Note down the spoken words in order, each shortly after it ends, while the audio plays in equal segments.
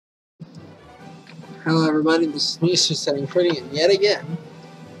Hello everybody, this is me, Setting Pretty, and yet again,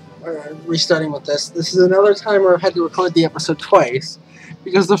 we're restarting with this. This is another time where I had to record the episode twice,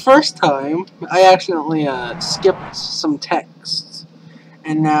 because the first time, I accidentally skipped some texts,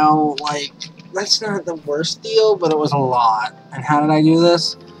 and now, like, that's not the worst deal, but it was a lot. And how did I do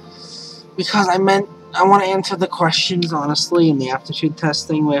this? Because I want to answer the questions honestly in the aptitude test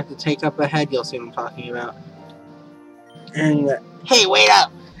thing we have to take up ahead. You'll see what I'm talking about. And, hey, wait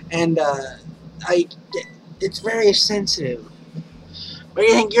up! And, it's very sensitive. Where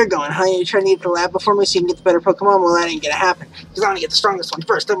do you think you're going, huh? You trying to get the lab before me so you can get the better Pokemon? Well, that ain't gonna happen. Because I want to get the strongest one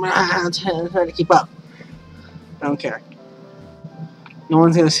first. I'm gonna try to keep up. I don't care. No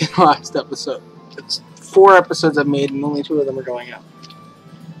one's gonna see the last episode. It's 4 episodes I've made, and only 2 of them are going out.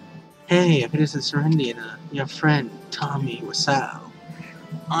 Hey, if it isn't Serendina, your friend, Tommy Wasau.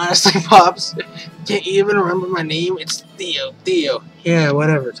 Honestly, Pops, can't you even remember my name? It's Theo. Theo. Yeah,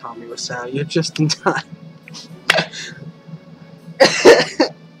 whatever, Tommy Wasau. You're just in time.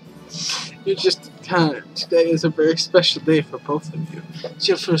 You're just in time. Today is a very special day for both of you. It's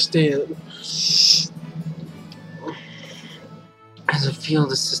your first day as a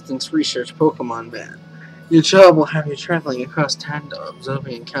field assistance research Pokemon man. Your job will have you traveling across Tanda,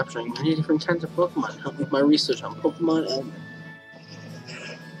 observing and capturing many different kinds of Pokemon, helping with my research on Pokemon and...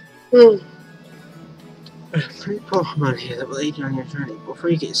 There are 3 Pokemon here that will aid you on your journey. Before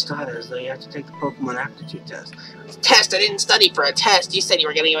you get started, as though you have to take the Pokemon aptitude test. Test? I didn't study for a test. You said you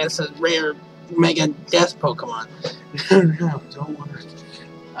were going to give us a rare Mega Death Pokemon. No, don't worry.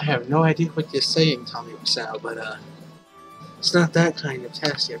 I have no idea what you're saying, Tommy Wasau, but it's not that kind of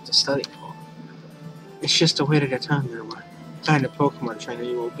test you have to study for. It's just a way to determine what kind of Pokemon trainer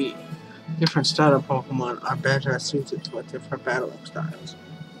you will be. Different starter Pokemon are better suited to different battling styles.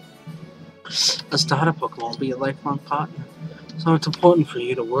 A starter Pokemon will be a lifelong partner, so it's important for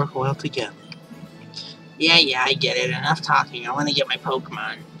you to work well together. Yeah, I get it. Enough talking. I want to get my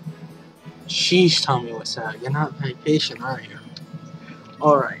Pokemon. Sheesh, Tommy Wasau. You're not very patient, are you?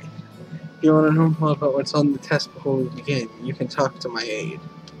 Alright. If you want to know more about what's on the test before we begin, you can talk to my aide.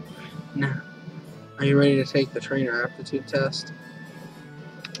 Now, are you ready to take the trainer aptitude test?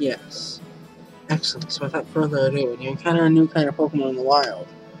 Yes. Excellent. So without further ado, when you encounter a new kind of Pokemon in the wild,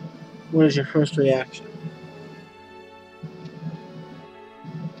 what is your first reaction?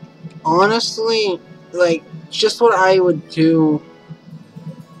 Honestly, like, just what I would do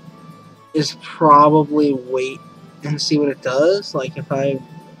is probably wait and see what it does. Like, I'm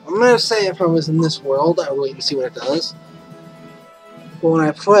gonna say if I was in this world, I would wait and see what it does. But when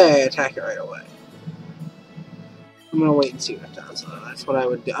I play, I attack it right away. I'm gonna wait and see what it does, though. That's what I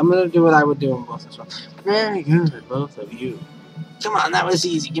would do. I'm gonna do what I would do in both as well. Very good, both of you. Come on, that was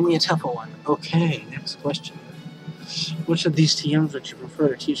easy. Give me a tougher one. Okay, next question. Which of these TMs would you prefer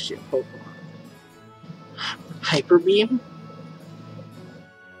to teach to your Pokemon? Hyper Beam?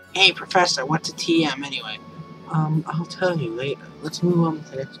 Hey, Professor, what's a TM anyway? I'll tell you later. Let's move on to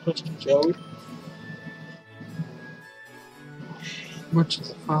the next question, shall we? Which of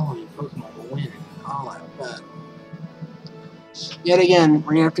the following Pokemon will win in an all-out battle? Yet again,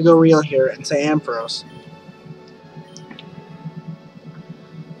 we're gonna have to go real here and say Ampharos.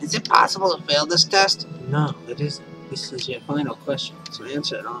 Is it possible to fail this test? No, it isn't. This is your final question, so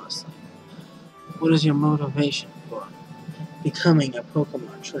answer it honestly. What is your motivation for becoming a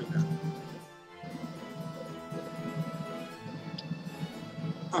Pokemon trainer?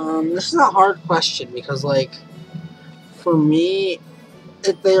 This is a hard question because, like, for me,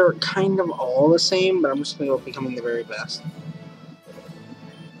 they're kind of all the same, but I'm just gonna go with becoming the very best.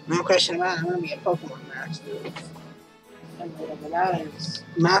 No question about it, I'm gonna be a Pokemon master. And whatever that is,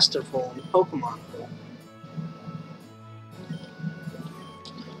 masterful and Pokemon cool.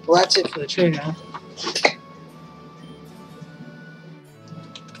 Well, that's it for the trainer.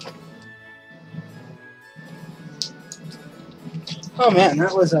 Oh man,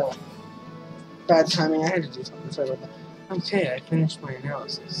 that was a bad timing. I had to do something. Sorry about that. Okay, I finished my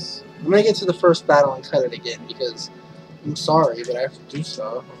analysis. I'm gonna get to the first battle and cut it again because I'm sorry, but I have to do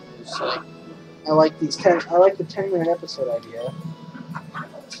so. It's like I like the 10-minute episode idea.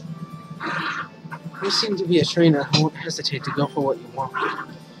 You seem to be a trainer who won't hesitate to go for what you want.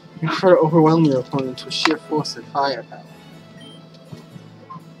 You prefer to overwhelm your opponent with sheer force and firepower.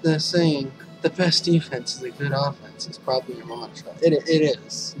 They're saying the best defense is a good offense is probably your mantra. It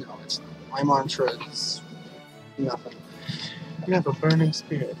is. No, it's not. My mantra is nothing. You have a burning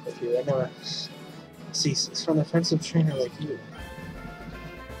spirit with you that never ceases. For an offensive trainer like you,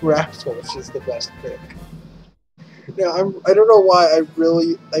 Rakdos is the best pick. Now, I don't know why I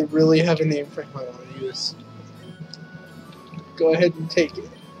really have a name for him I want to use. Go ahead and take it.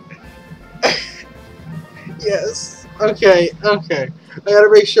 Yes. Okay, okay. I gotta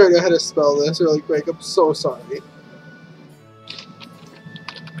make sure I know how to spell this really quick. I'm so sorry.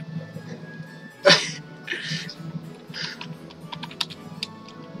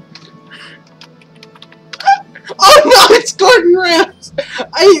 Oh no, it's Gordon Ramsay!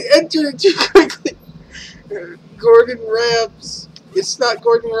 I entered it too quickly. Gordon Ramsay. It's not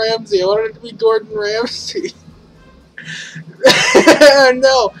Gordon Ramsay. I wanted it to be Gordon Ramsay.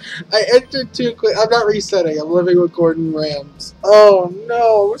 No, I entered too quick. I'm not resetting. I'm living with Gordon Ramsay. Oh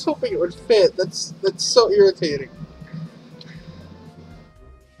no, I was hoping it would fit. That's so irritating.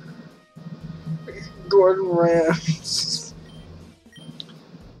 Gordon Ramsay.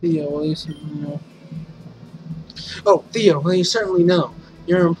 Theo, will you certainly know? Oh, Theo, well, you certainly know.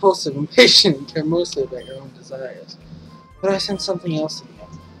 You're impulsive, impatient, and care mostly about your own desires. But I sense something else in you.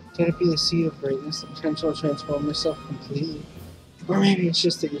 Could it be the seed of greatness, the potential to transform yourself completely? Or maybe it's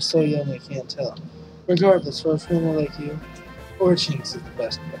just that you're so young I can't tell. Regardless, for a fool like you, Orchinks is the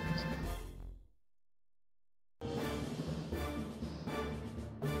best bet.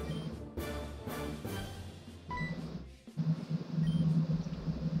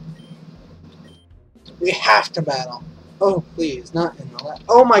 We have to battle. Oh, please, not in the last.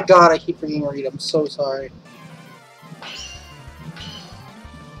 Oh my god, I keep forgetting to read. I'm so sorry.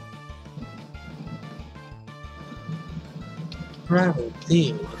 Rather,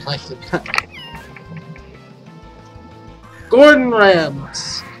 Theo would like to battle. Gordon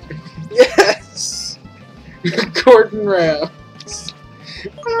Ramsay. Yes. Gordon Ramsay.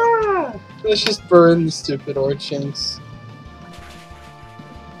 Ah, let's just burn the stupid Orchinks.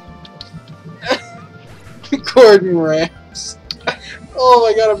 Gordon Ramsay. Oh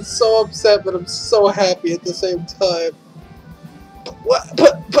my god, I'm so upset, but I'm so happy at the same time. What?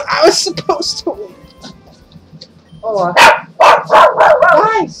 But I was supposed to win. Oh,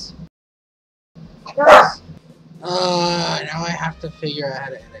 guys! Guys! Now I have to figure out how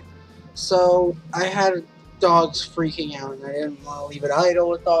to edit. So, I had dogs freaking out, and I didn't want to leave it idle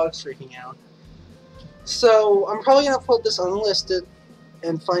with dogs freaking out. So, I'm probably going to put this unlisted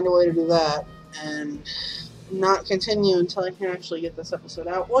and find a way to do that, and not continue until I can actually get this episode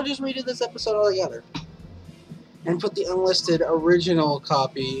out, or just redo this episode altogether. And put the unlisted original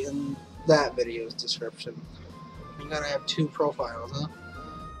copy in that video's description. You gotta have two profiles,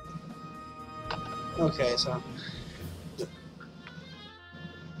 huh? Okay, so...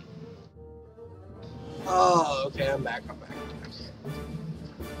 Oh, okay, I'm back.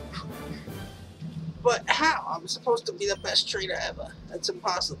 But how? I'm supposed to be the best trader ever. That's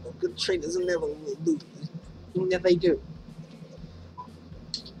impossible. Good traders never lose. Even if they do.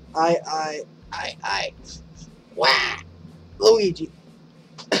 Wah! Luigi.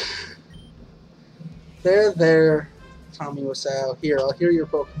 There, Tommy Wiseau. Here, I'll hear your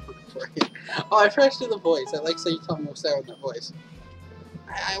Pokemon for you. Oh, I forgot to do the voice. I like saying Tommy Wiseau in that voice.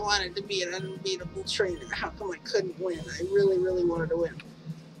 I wanted to be an unbeatable trainer. How come I couldn't win? I really, really wanted to win.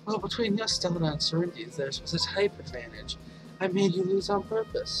 Well, between us, Stella, and Serenity, there was a type advantage. I made you lose on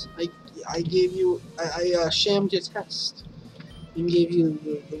purpose. I gave you... I shammed your test. And gave you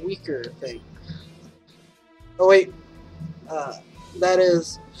the weaker thing. Oh, wait. That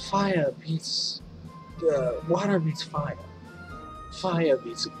is... Fire beats... water beats fire. Fire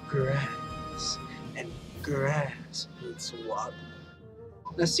beats grass. And grass beats water.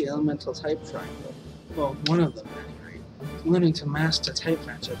 That's the elemental type triangle. Well, one of them, at any rate. Learning to master type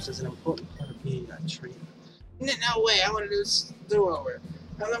matchups is an important part of being a trainer. No way, I want to do this do-over.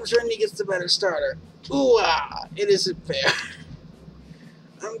 I'm sure he gets the better starter. Ooh, it isn't fair.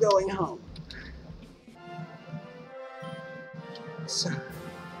 I'm going home. So,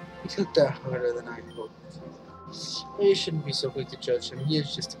 he took that harder than I hoped. Well, you shouldn't be so quick to judge him. He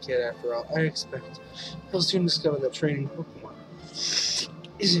is just a kid after all. I expect he'll soon discover that training Pokemon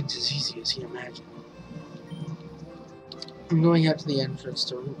isn't as easy as he imagined. I'm going out to the entrance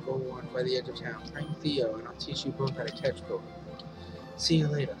to Route 01 by the edge of town. I'm Theo, and I'll teach you both how to catch Pokemon. See you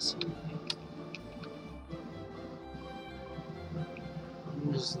later, son.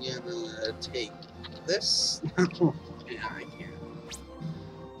 I'm just gonna take this. Yeah, I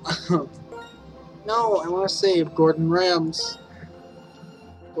can't. No, I want to save Gordon Ramsay.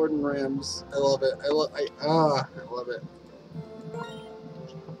 Gordon Ramsay. I love it. I love it.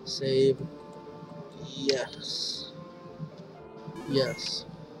 Save. Yes. Yes.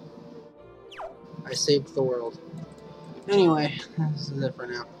 I saved the world. Anyway, this is it for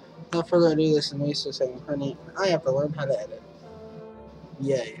now. Without further ado, this is me, so saying honey, I have to learn how to edit.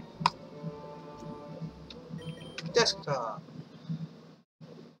 Yay. Desktop.